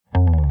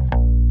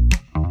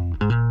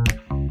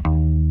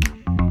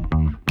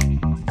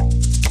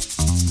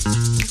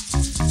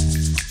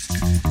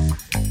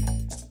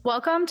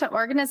Welcome to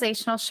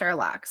Organizational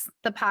Sherlocks,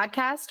 the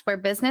podcast where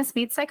business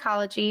meets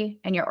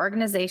psychology and your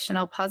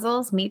organizational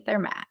puzzles meet their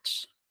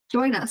match.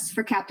 Join us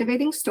for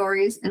captivating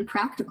stories and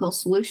practical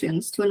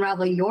solutions to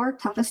unravel your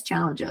toughest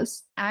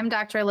challenges. I'm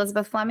Dr.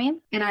 Elizabeth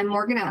Fleming. And I'm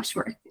Morgan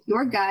Ashworth,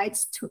 your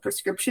guides to a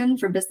prescription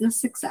for business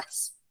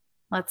success.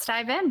 Let's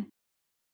dive in.